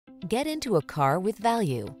Get into a car with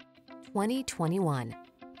value. 2021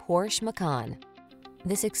 Porsche Macan.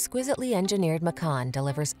 This exquisitely engineered Macan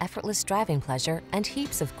delivers effortless driving pleasure and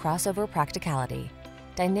heaps of crossover practicality.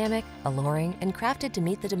 Dynamic, alluring, and crafted to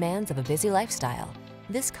meet the demands of a busy lifestyle,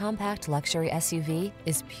 this compact luxury SUV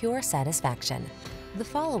is pure satisfaction. The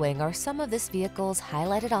following are some of this vehicle's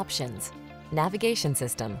highlighted options: navigation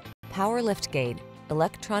system, power liftgate,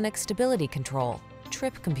 electronic stability control,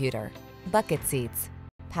 trip computer, bucket seats,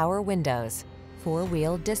 power windows,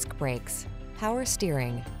 four-wheel disc brakes, power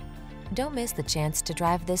steering. Don't miss the chance to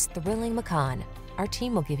drive this thrilling Macan. Our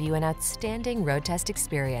team will give you an outstanding road test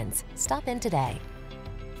experience. Stop in today.